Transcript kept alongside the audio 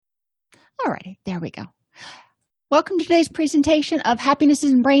All right, there we go. Welcome to today's presentation of Happiness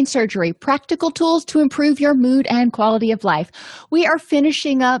in Brain Surgery, Practical Tools to Improve Your Mood and Quality of Life. We are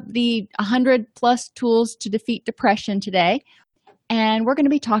finishing up the 100-plus tools to defeat depression today, and we're going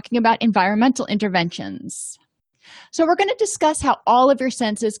to be talking about environmental interventions. So we're going to discuss how all of your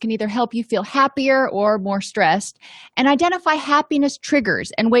senses can either help you feel happier or more stressed, and identify happiness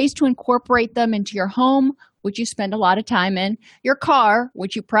triggers and ways to incorporate them into your home, which you spend a lot of time in, your car,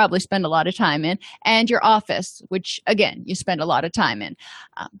 which you probably spend a lot of time in, and your office, which, again, you spend a lot of time in.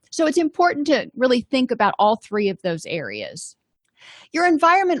 So it's important to really think about all three of those areas. Your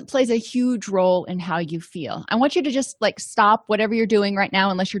environment plays a huge role in how you feel. I want you to just stop whatever you're doing right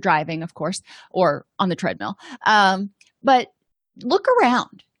now, unless you're driving, of course, or on the treadmill. But look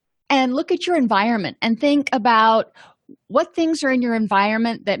around and look at your environment and think about what things are in your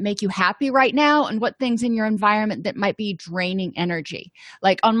environment that make you happy right now and what things in your environment that might be draining energy.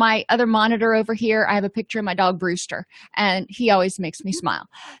 Like on my other monitor over here, I have a picture of my dog Brewster, and he always makes me smile.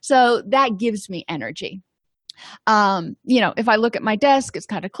 So that gives me energy. If I look at my desk, it's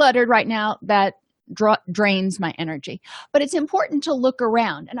kind of cluttered right now. That drains my energy. But it's important to look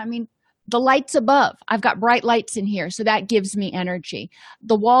around. And I mean, the lights above, I've got bright lights in here, so that gives me energy.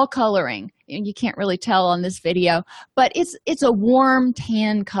 The wall coloring, you can't really tell on this video, but it's a warm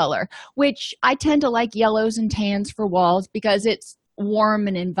tan color, which I tend to like yellows and tans for walls because it's warm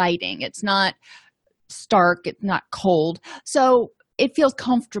and inviting. It's not stark, it's not cold. So it feels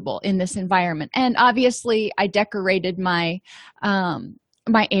comfortable in this environment. And obviously, I decorated my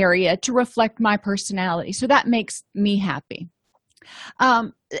area to reflect my personality, so that makes me happy.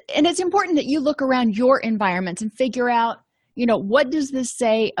 And it's important that you look around your environments and figure out, what does this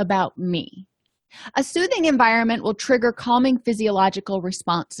say about me? A soothing environment will trigger calming physiological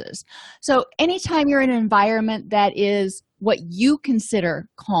responses. So anytime you're in an environment that is what you consider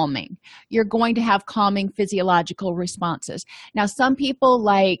calming, you're going to have calming physiological responses. Now, some people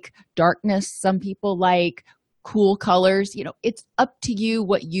like darkness, some people like cool colors. It's up to you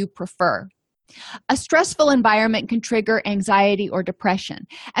what you prefer. A stressful environment can trigger anxiety or depression.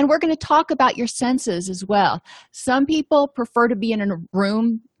 And we're going to talk about your senses as well. Some people prefer to be in a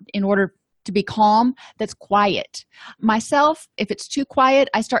room in order to be calm that's quiet. Myself, if it's too quiet,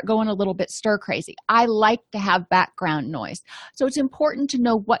 I start going a little bit stir crazy. I like to have background noise. So it's important to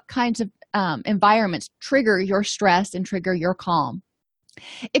know what kinds of environments trigger your stress and trigger your calm.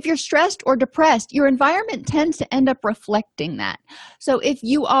 If you're stressed or depressed, your environment tends to end up reflecting that. So if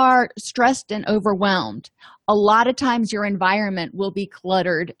you are stressed and overwhelmed, a lot of times your environment will be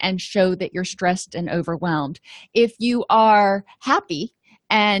cluttered and show that you're stressed and overwhelmed. If you are happy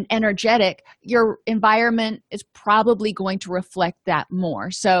and energetic, your environment is probably going to reflect that more.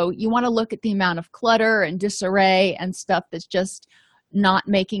 So you want to look at the amount of clutter and disarray and stuff that's just not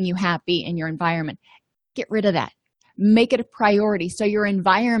making you happy in your environment. Get rid of that. Make it a priority so your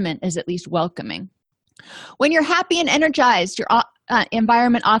environment is at least welcoming. When you're happy and energized, your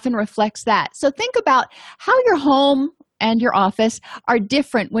environment often reflects that. So think about how your home and your office are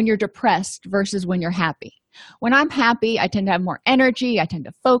different when you're depressed versus when you're happy. When I'm happy, I tend to have more energy. I tend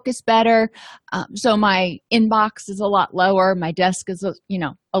to focus better. So my inbox is a lot lower. My desk is,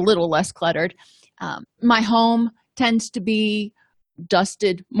 a little less cluttered. My home tends to be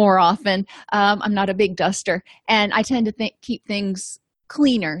dusted more often. I'm not a big duster, and I tend to keep things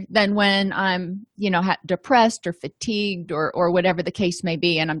cleaner than when I'm, depressed or fatigued or whatever the case may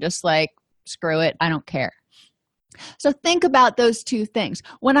be, and I'm just like, screw it, I don't care. So think about those two things.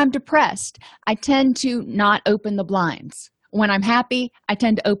 When I'm depressed, I tend to not open the blinds. When I'm happy, I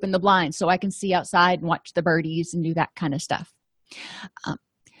tend to open the blinds so I can see outside and watch the birdies and do that kind of stuff.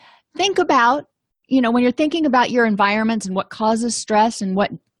 Think about when you're thinking about your environments and what causes stress and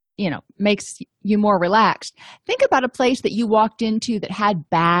what, makes you more relaxed, think about a place that you walked into that had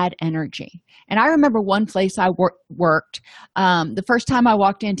bad energy. And I remember one place I worked, the first time I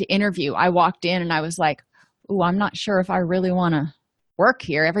walked in to interview, I walked in and I was like, oh, I'm not sure if I really want to work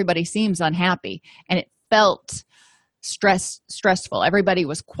here. Everybody seems unhappy. And it felt stressful. Everybody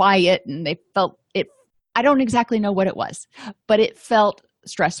was quiet and they felt it. I don't exactly know what it was, but it felt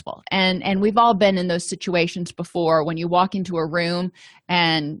stressful. And we've all been in those situations before when you walk into a room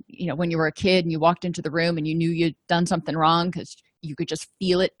and, when you were a kid and you walked into the room and you knew you'd done something wrong because you could just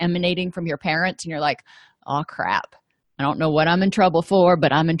feel it emanating from your parents and you're like, oh crap, I don't know what I'm in trouble for,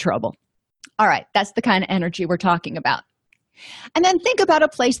 but I'm in trouble. All right, that's the kind of energy we're talking about. And then think about a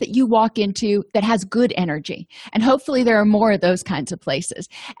place that you walk into that has good energy. And hopefully there are more of those kinds of places.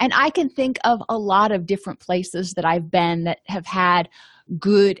 And I can think of a lot of different places that I've been that have had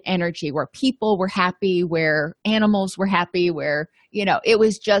good energy, where people were happy, where animals were happy, where, it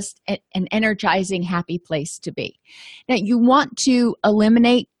was just an energizing, happy place to be. Now, you want to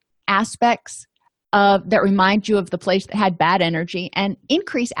eliminate aspects that remind you of the place that had bad energy and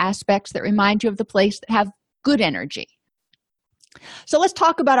increase aspects that remind you of the place that have good energy. So let's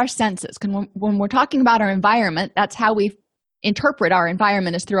talk about our senses. When we're talking about our environment, that's how we interpret our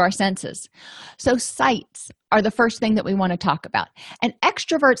environment, is through our senses. So sights are the first thing that we want to talk about. And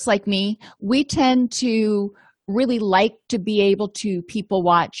extroverts like me, we tend to really like to be able to people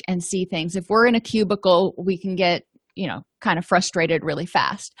watch and see things. If we're in a cubicle, we can get kind of frustrated really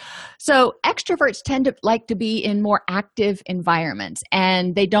fast. So extroverts tend to like to be in more active environments,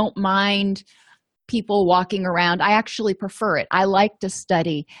 and they don't mind people walking around. I actually prefer it. I like to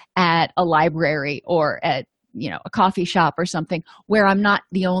study at a library or at a coffee shop or something where I'm not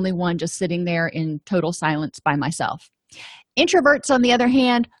the only one just sitting there in total silence by myself. Introverts, on the other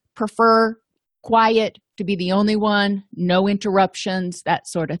hand, prefer quiet, to be the only one, no interruptions, that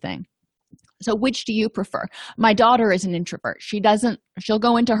sort of thing. So which do you prefer? My daughter is an introvert. She'll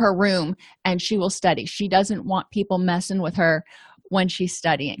go into her room and she will study. She doesn't want people messing with her when she's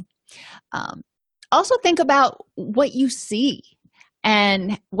studying. Also think about what you see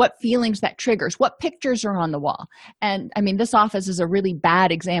and what feelings that triggers, what pictures are on the wall. And this office is a really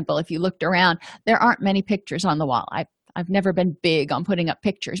bad example. If you looked around, there aren't many pictures on the wall. I've never been big on putting up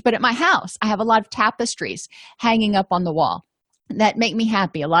pictures, but at my house, I have a lot of tapestries hanging up on the wall that make me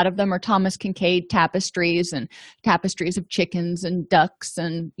happy. A lot of them are Thomas Kincaid tapestries and tapestries of chickens and ducks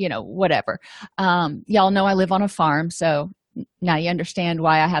and, whatever. Y'all know I live on a farm, so now you understand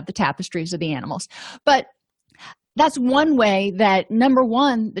why I have the tapestries of the animals. But that's one way that, number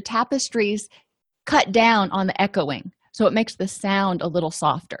one, the tapestries cut down on the echoing, so it makes the sound a little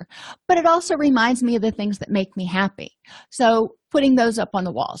softer. But it also reminds me of the things that make me happy. So putting those up on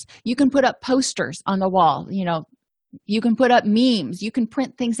the walls. You can put up posters on the wall, you can put up memes, you can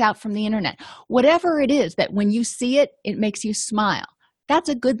print things out from the internet. Whatever it is that when you see it, it makes you smile. That's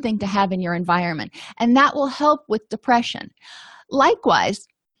a good thing to have in your environment, and that will help with depression. Likewise,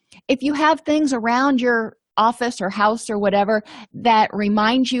 if you have things around your office or house or whatever that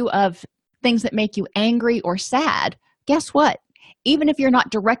remind you of things that make you angry or sad, guess what? Even if you're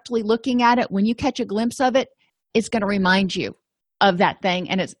not directly looking at it, when you catch a glimpse of it, it's going to remind you of that thing,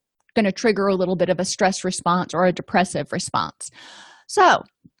 and it's going to trigger a little bit of a stress response or a depressive response. So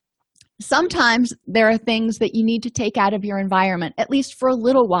sometimes there are things that you need to take out of your environment, at least for a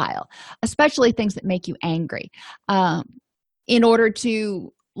little while, especially things that make you angry, in order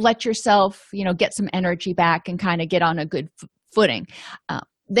to let yourself, get some energy back and kind of get on a good footing.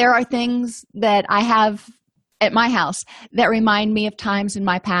 There are things that I have at my house that remind me of times in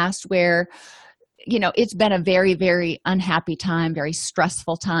my past where it's been a very, very unhappy time, very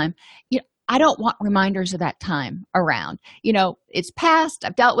stressful time. I don't want reminders of that time around. It's past,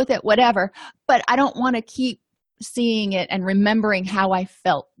 I've dealt with it, whatever, but I don't want to keep seeing it and remembering how I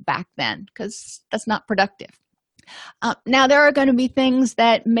felt back then, because that's not productive. Now, there are going to be things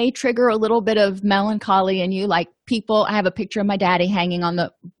that may trigger a little bit of melancholy in you, like people. I have a picture of my daddy hanging on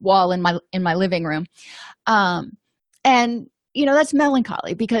the wall in my living room. And that's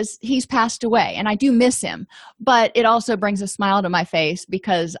melancholy because he's passed away and I do miss him, but it also brings a smile to my face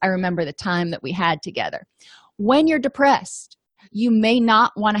because I remember the time that we had together. When you're depressed, you may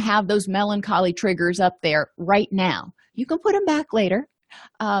not want to have those melancholy triggers up there right now. You can put them back later.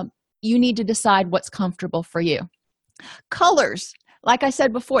 You need to decide what's comfortable for you. Colors. Like I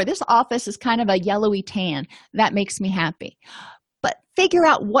said before, this office is kind of a yellowy tan. That makes me happy. But figure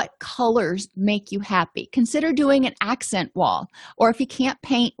out what colors make you happy. Consider doing an accent wall. Or if you can't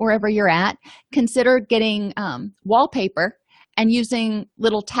paint wherever you're at, consider getting wallpaper and using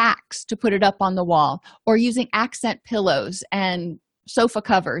little tacks to put it up on the wall, or using accent pillows and sofa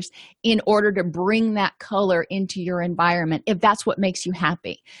covers in order to bring that color into your environment, if that's what makes you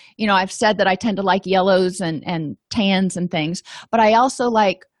happy. I've said that I tend to like yellows and tans and things, but I also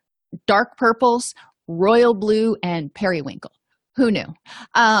like dark purples, royal blue, and periwinkle. Who knew?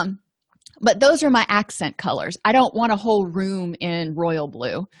 But those are my accent colors. I don't want a whole room in royal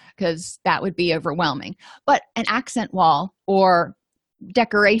blue because that would be overwhelming. But an accent wall or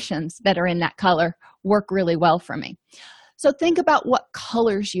decorations that are in that color work really well for me. So think about what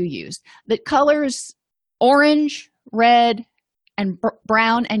colors you use. The colors orange, red, and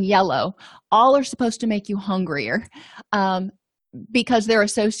brown and yellow all are supposed to make you hungrier because they're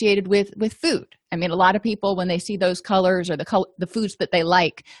associated with food. A lot of people, when they see those colors or the foods that they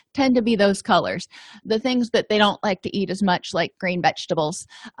like, tend to be those colors. The things that they don't like to eat as much, like green vegetables,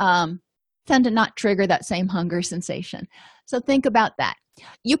 tend to not trigger that same hunger sensation. So think about that.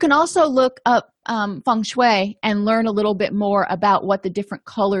 You can also look up feng shui and learn a little bit more about what the different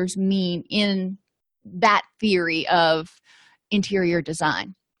colors mean in that theory of interior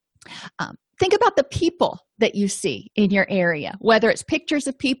design. Think about the people that you see in your area, whether it's pictures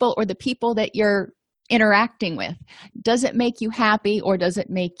of people or the people that you're interacting with. Does it make you happy or does it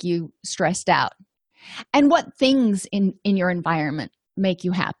make you stressed out? And what things in your environment make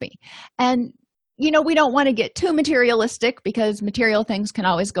you happy? And we don't want to get too materialistic because material things can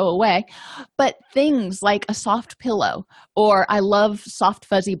always go away, but things like a soft pillow, or I love soft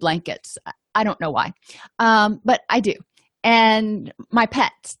fuzzy blankets. I don't know why, but I do. And my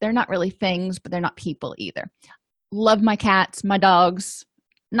pets, they're not really things, but they're not people either. Love my cats, my dogs.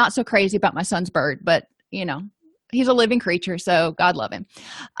 Not so crazy about my son's bird, but he's a living creature, so God love him.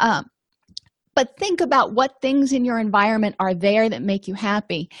 But think about what things in your environment are there that make you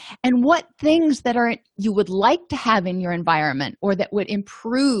happy, and what things that you would like to have in your environment or that would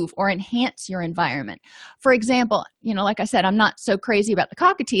improve or enhance your environment. For example, like I said, I'm not so crazy about the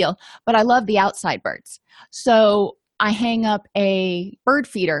cockatiel, but I love the outside birds. So I hang up a bird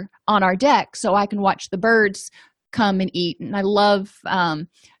feeder on our deck so I can watch the birds come and eat. And I love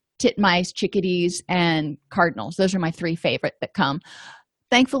titmice, chickadees, and cardinals. Those are my 3 favorite that come.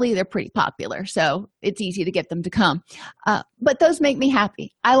 Thankfully, they're pretty popular, so it's easy to get them to come. But those make me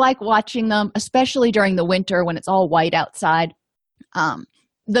happy. I like watching them, especially during the winter when it's all white outside.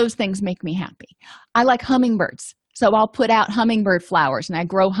 Those things make me happy. I like hummingbirds, so I'll put out hummingbird flowers, and I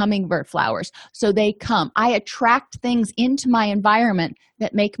grow hummingbird flowers, so they come. I attract things into my environment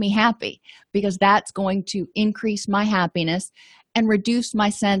that make me happy because that's going to increase my happiness and reduce my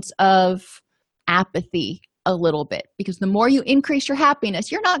sense of apathy a little bit, because the more you increase your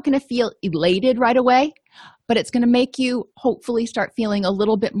happiness, you're not going to feel elated right away, but it's going to make you hopefully start feeling a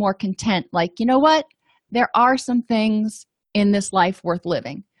little bit more content. Like, you know what? There are some things in this life worth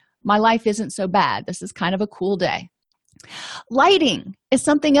living. My life isn't so bad. This is kind of a cool day. Lighting is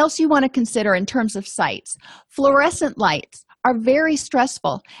something else you want to consider in terms of sights. Fluorescent lights are very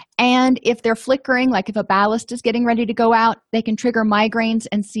stressful, and if they're flickering, like if a ballast is getting ready to go out, they can trigger migraines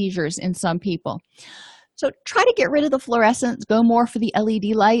and seizures in some people. So try to get rid of the fluorescents. Go more for the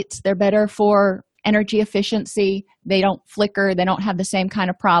LED lights. They're better for energy efficiency. They don't flicker. They don't have the same kind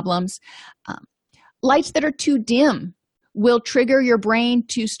of problems. Lights that are too dim will trigger your brain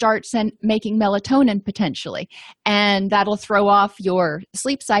to start making melatonin potentially, and that'll throw off your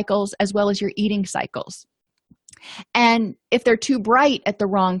sleep cycles as well as your eating cycles. And if they're too bright at the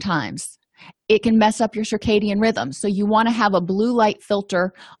wrong times, it can mess up your circadian rhythm. So you want to have a blue light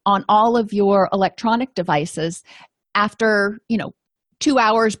filter on all of your electronic devices after, 2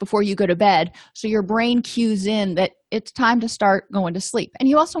 hours before you go to bed, so your brain cues in that it's time to start going to sleep. And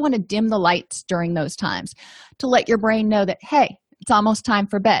you also want to dim the lights during those times to let your brain know that, hey, it's almost time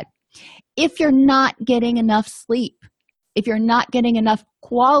for bed. If you're not getting enough sleep, if you're not getting enough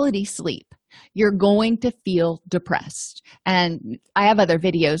quality sleep, you're going to feel depressed. And I have other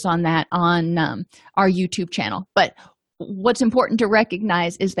videos on that on our YouTube channel. But what's important to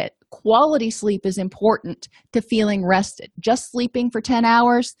recognize is that quality sleep is important to feeling rested. Just sleeping for 10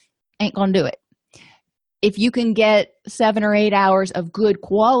 hours ain't gonna do it. If you can get 7 or 8 hours of good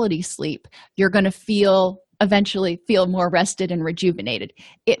quality sleep, you're going to eventually feel more rested and rejuvenated.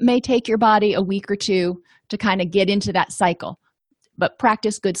 It may take your body a week or 2 to kind of get into that cycle, but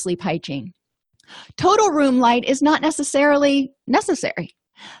practice good sleep hygiene. Total room light is not necessarily necessary.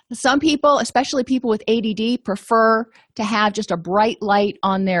 Some people, especially people with ADD, prefer to have just a bright light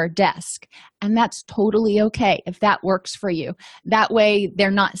on their desk, and that's totally okay if that works for you. That way,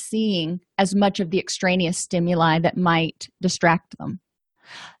 they're not seeing as much of the extraneous stimuli that might distract them.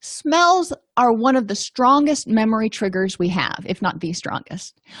 Smells are one of the strongest memory triggers we have, if not the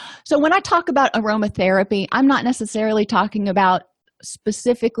strongest. So when I talk about aromatherapy, I'm not necessarily talking about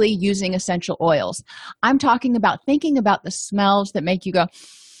specifically using essential oils. I'm talking about thinking about the smells that make you go,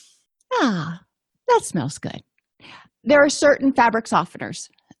 that smells good. There are certain fabric softeners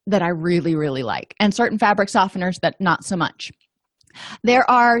that I really, really like, and certain fabric softeners that not so much. There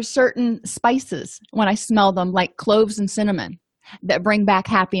are certain spices when I smell them, like cloves and cinnamon, that bring back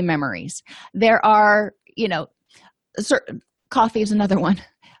happy memories. There are, certain coffee is another one.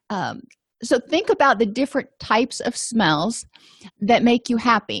 So think about the different types of smells that make you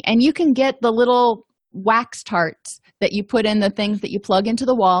happy. And you can get the little wax tarts that you put in the things that you plug into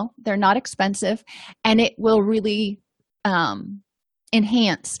the wall. They're not expensive, and it will really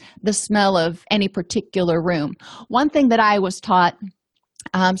enhance the smell of any particular room. One thing that I was taught,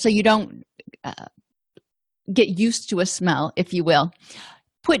 so you don't get used to a smell, if you will,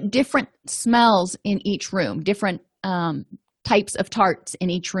 Put different smells in each room, different types of tarts in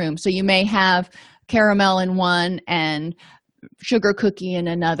each room. So you may have caramel in one and sugar cookie in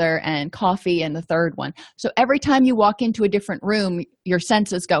another and coffee in the third one. So every time you walk into a different room, your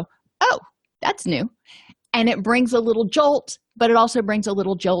senses go, oh, that's new. And it brings a little jolt, but it also brings a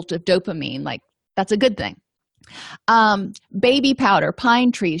little jolt of dopamine. Like, that's a good thing. Baby powder,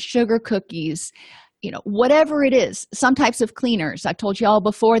 pine trees, sugar cookies, whatever it is, some types of cleaners. I've told you all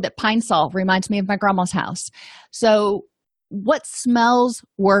before that Pine Sol reminds me of my grandma's house. So what smells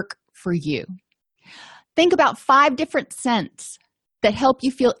work for you? Think about 5 different scents that help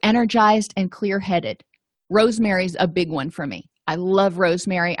you feel energized and clear-headed. Rosemary's a big one for me. I love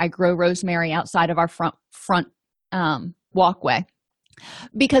rosemary. I grow rosemary outside of our front walkway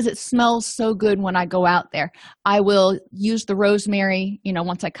because it smells so good when I go out there. I will use the rosemary,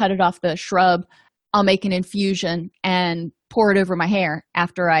 once I cut it off the shrub, I'll make an infusion and pour it over my hair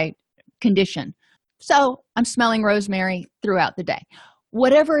after I condition. So I'm smelling rosemary throughout the day.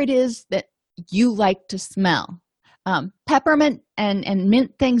 Whatever it is that you like to smell. Peppermint and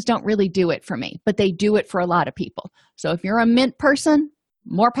mint things don't really do it for me, but they do it for a lot of people. So if you're a mint person,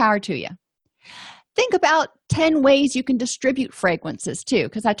 more power to you. Think about 10 ways you can distribute fragrances too,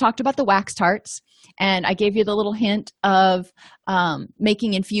 because I talked about the wax tarts and I gave you the little hint of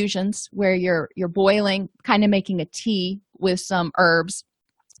making infusions where you're boiling, kind of making a tea with some herbs,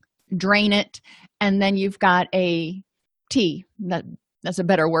 drain it, and then you've got a tea, that's a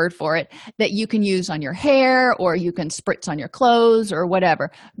better word for it, that you can use on your hair or you can spritz on your clothes or whatever.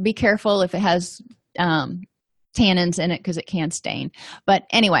 Be careful if it has tannins in it because it can stain. But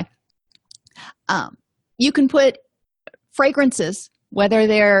anyway, you can put fragrances, whether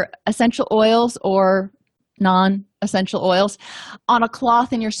they're essential oils or non-essential oils, on a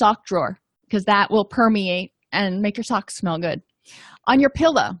cloth in your sock drawer because that will permeate and make your socks smell good. On your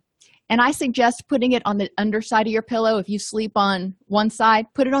pillow. And I suggest putting it on the underside of your pillow. If you sleep on one side,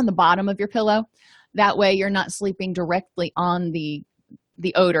 put it on the bottom of your pillow. That way you're not sleeping directly on the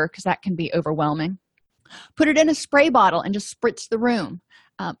odor because that can be overwhelming. Put it in a spray bottle and just spritz the room.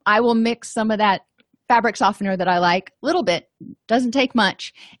 I will mix some of that fabric softener that I like, a little bit, doesn't take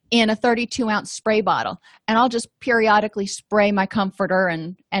much, in a 32-ounce spray bottle. And I'll just periodically spray my comforter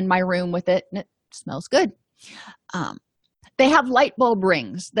and my room with it, and it smells good. They have light bulb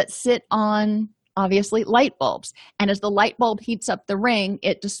rings that sit on, obviously, light bulbs. And as the light bulb heats up the ring,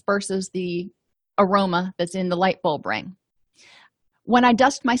 it disperses the aroma that's in the light bulb ring. When I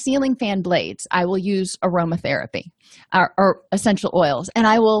dust my ceiling fan blades, I will use aromatherapy or essential oils. And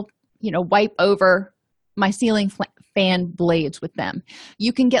I will, wipe over my ceiling fan blades with them.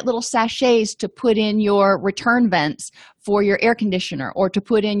 You can get little sachets to put in your return vents for your air conditioner or to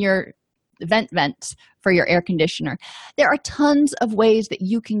put in your vents for your air conditioner. There are tons of ways that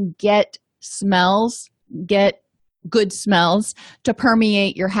you can get good smells to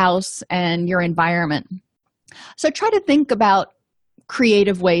permeate your house and your environment. So try to think about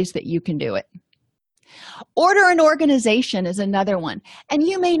creative ways that you can do it. Order and organization is another one. And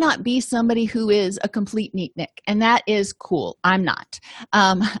you may not be somebody who is a complete neatnik, and that is cool. I'm not.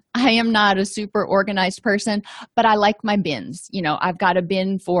 I am not a super organized person, but I like my bins. I've got a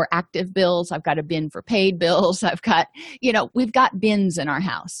bin for active bills. I've got a bin for paid bills. I've got, we've got bins in our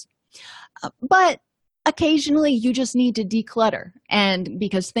house. But occasionally you just need to declutter and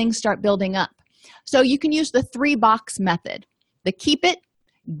because things start building up. So you can use the 3-box method, the keep it,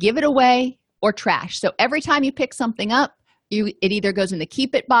 give it away, or trash. So every time you pick something up, it either goes in the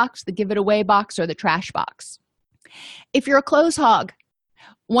keep it box, the give it away box, or the trash box. If you're a clothes hog,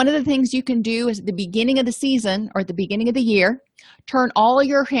 one of the things you can do is at the beginning of the season or at the beginning of the year, turn all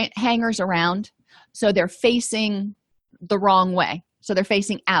your hangers around so they're facing the wrong way. So they're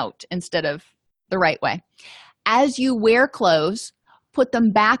facing out instead of the right way. As you wear clothes, put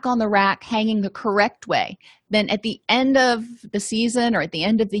them back on the rack hanging the correct way. Then at the end of the season or at the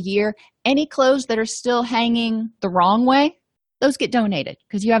end of the year, any clothes that are still hanging the wrong way, those get donated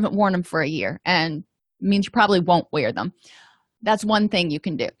because you haven't worn them for a year and it means you probably won't wear them. That's one thing you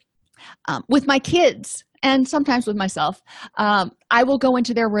can do. With my kids and sometimes with myself, I will go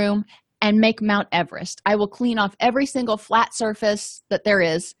into their room and make Mount Everest. I will clean off every single flat surface that there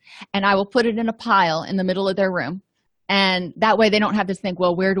is and I will put it in a pile in the middle of their room. And that way they don't have to think,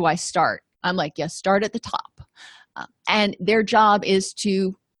 well, where do I start? I'm like, yes, start at the top. And their job is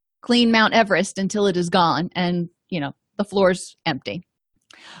to clean Mount Everest until it is gone and, the floor's empty.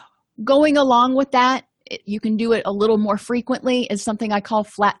 Going along with that, you can do it a little more frequently, is something I call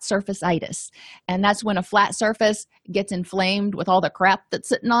flat surface-itis. And that's when a flat surface gets inflamed with all the crap that's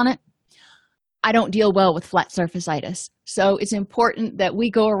sitting on it. I don't deal well with flat surface-itis. So it's important that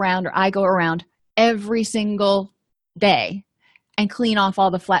we go around, or I go around every single day and clean off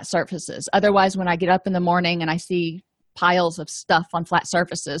all the flat surfaces. Otherwise, when I get up in the morning and I see piles of stuff on flat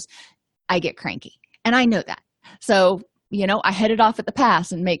surfaces, I get cranky. And I know that. So, I head it off at the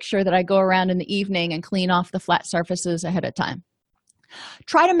pass and make sure that I go around in the evening and clean off the flat surfaces ahead of time.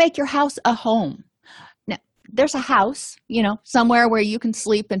 Try to make your house a home. Now, there's a house, somewhere where you can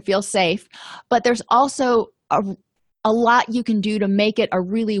sleep and feel safe, but there's also a lot you can do to make it a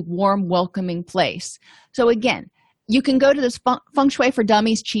really warm, welcoming place. So again, you can go to this Feng Shui for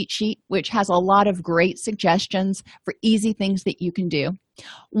Dummies cheat sheet, which has a lot of great suggestions for easy things that you can do.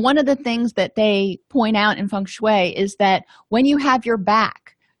 One of the things that they point out in Feng Shui is that when you have your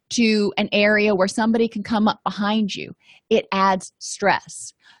back to an area where somebody can come up behind you, it adds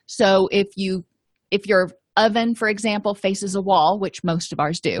stress. So if your oven, for example, faces a wall, which most of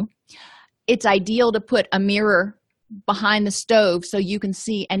ours do, it's ideal to put a mirror behind the stove so you can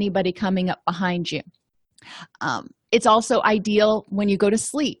see anybody coming up behind you. It's also ideal when you go to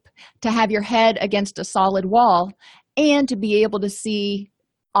sleep to have your head against a solid wall and to be able to see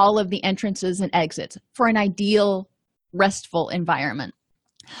all of the entrances and exits for an ideal, restful environment.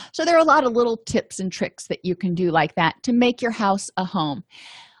 So there are a lot of little tips and tricks that you can do like that to make your house a home.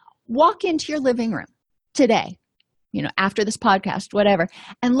 Walk into your living room today, after this podcast, whatever,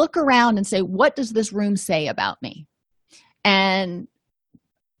 and look around and say, what does this room say about me? And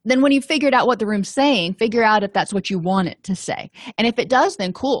then when you've figured out what the room's saying, figure out if that's what you want it to say. And if it does,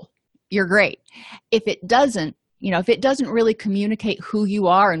 then cool, you're great. If it doesn't, if it doesn't really communicate who you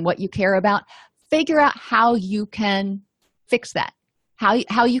are and what you care about, figure out how you can fix that,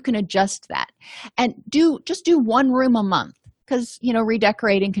 how you can adjust that. And just do one room a month, because,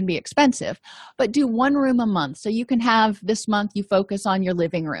 redecorating can be expensive, but do one room a month. So you can have this month you focus on your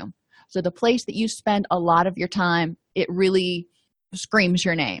living room. So the place that you spend a lot of your time, it really screams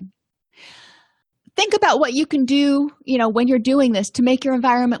your name. Think about what you can do, when you're doing this to make your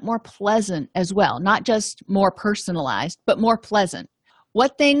environment more pleasant as well, not just more personalized, but more pleasant.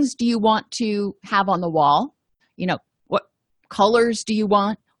 What things do you want to have on the wall? What colors do you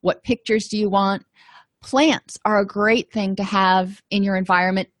want? What pictures do you want? Plants are a great thing to have in your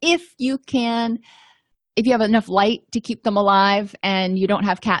environment if you have enough light to keep them alive and you don't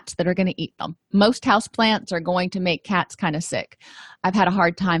have cats that are going to eat them. Most houseplants are going to make cats kind of sick. I've had a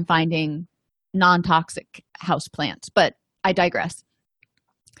hard time finding non-toxic houseplants, but I digress.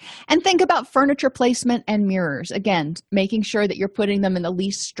 And think about furniture placement and mirrors. Again, making sure that you're putting them in the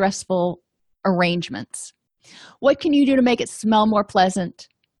least stressful arrangements. What can you do to make it smell more pleasant?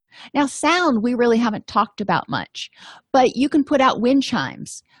 Now, sound we really haven't talked about much, but you can put out wind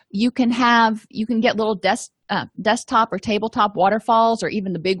chimes. You can get little desktop or tabletop waterfalls, or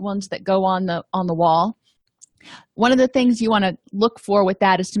even the big ones that go on the wall. One of the things you want to look for with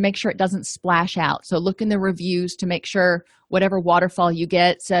that is to make sure it doesn't splash out. So look in the reviews to make sure whatever waterfall you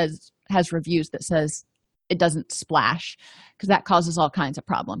get has reviews that says it doesn't splash, because that causes all kinds of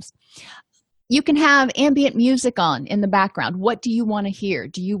problems. You can have ambient music on in the background. What do you want to hear?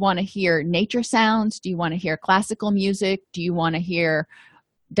 Do you want to hear nature sounds? Do you want to hear classical music? Do you want to hear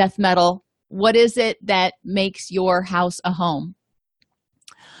death metal? What is it that makes your house a home?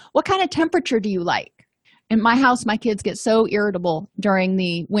 What kind of temperature do you like? In my house, my kids get so irritable during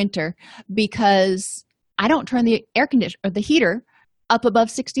the winter because I don't turn the air conditioner or the heater up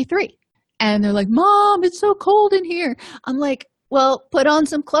above 63. And they're like, Mom, it's so cold in here. I'm like, well, put on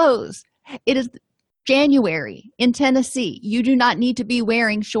some clothes. It is January in Tennessee. You do not need to be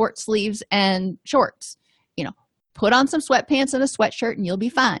wearing short sleeves and shorts. Put on some sweatpants and a sweatshirt and you'll be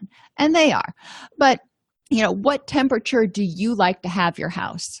fine. And they are. But, what temperature do you like to have your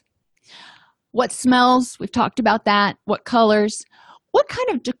house? What smells? We've talked about that. What colors? What kind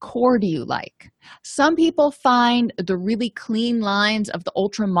of decor do you like? Some people find the really clean lines of the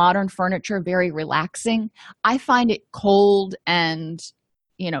ultra-modern furniture very relaxing. I find it cold and,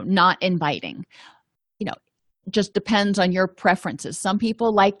 not inviting. Just depends on your preferences. Some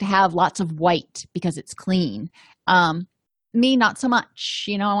people like to have lots of white because it's clean. Me, not so much.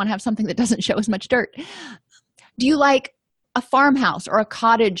 I want to have something that doesn't show as much dirt. Do you like a farmhouse or a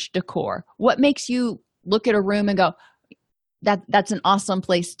cottage decor? What makes you look at a room and go, that's an awesome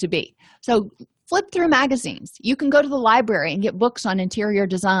place to be? So flip through magazines. You can go to the library and get books on interior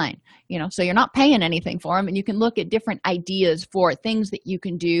design, so you're not paying anything for them, and you can look at different ideas for things that you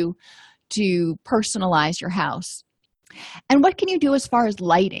can do to personalize your house. And what can you do as far as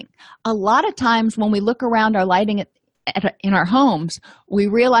lighting? A lot of times when we look around our lighting in our homes, we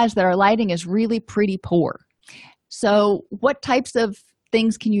realize that our lighting is really pretty poor. So what types of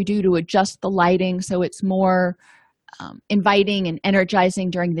things can you do to adjust the lighting so it's more inviting and energizing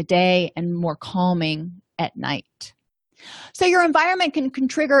during the day and more calming at night? So your environment can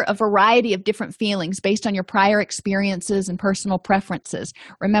trigger a variety of different feelings based on your prior experiences and personal preferences.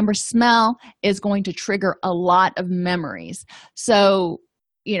 Remember, smell is going to trigger a lot of memories. So,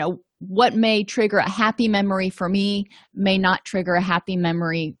 what may trigger a happy memory for me may not trigger a happy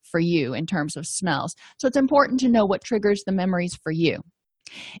memory for you in terms of smells. So it's important to know what triggers the memories for you.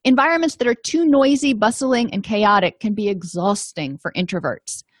 Environments that are too noisy, bustling, and chaotic can be exhausting for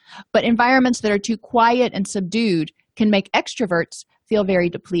introverts. But environments that are too quiet and subdued can make extroverts feel very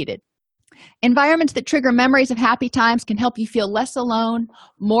depleted. Environments that trigger memories of happy times can help you feel less alone,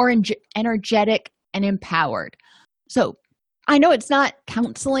 more energetic, and empowered. So I know it's not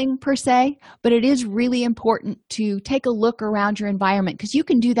counseling per se, but it is really important to take a look around your environment because you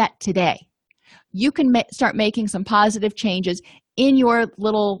can do that today. You can start making some positive changes in your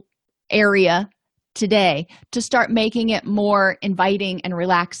little area today to start making it more inviting and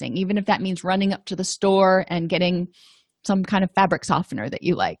relaxing, even if that means running up to the store and getting some kind of fabric softener that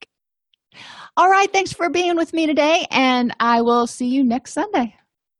you like. All right, thanks for being with me today, and I will see you next Sunday.